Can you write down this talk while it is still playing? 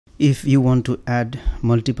If you want to add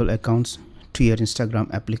multiple accounts to your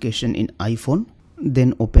Instagram application in iPhone,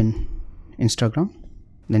 then open Instagram,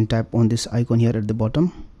 then tap on this icon here at the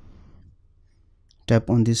bottom,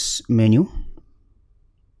 tap on this menu,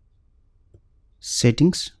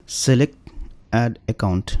 settings, select add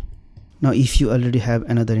account. Now if you already have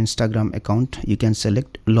another Instagram account, you can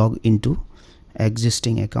select log into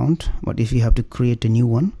existing account, but if you have to create a new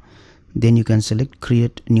one, then you can select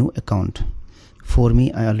create new account. For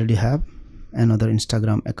me, I already have another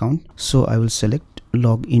Instagram account, so I will select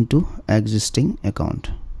log into existing account.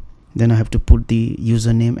 Then I have to put the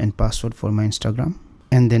username and password for my Instagram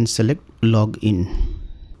and then select log in.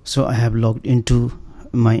 So I have logged into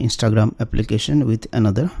my Instagram application with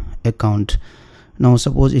another account. Now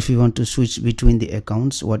suppose if you want to switch between the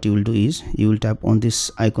accounts, what you will do is you will tap on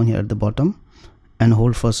this icon here at the bottom and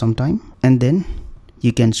hold for some time, and then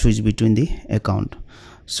you can switch between the account.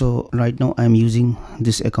 So right now I am using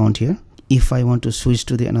this account here. If I want to switch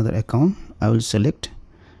to the another account, I will select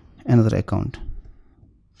another account.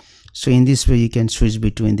 So in this way you can switch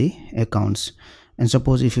between the accounts. And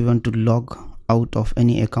suppose if you want to log out of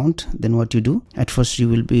any account, then what you do, at first you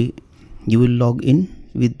will log in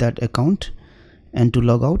with that account, and to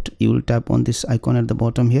log out you will tap on this icon at the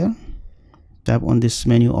bottom here, tap on this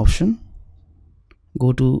menu option,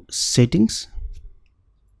 go to settings,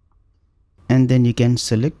 and then you can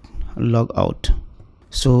select log out.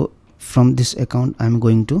 So from this account I'm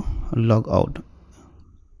going to log out.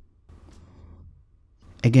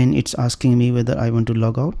 Again it's asking me whether I want to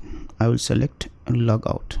log out. I will select log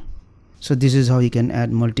out. So this is how you can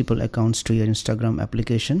add multiple accounts to your Instagram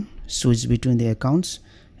application, switch between the accounts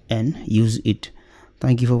and use it.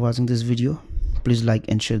 Thank you for watching this video. Please like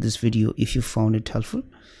and share this video if you found it helpful.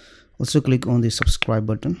 Also click on the subscribe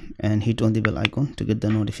button and hit on the bell icon to get the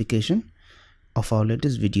notification of our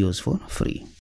latest videos for free.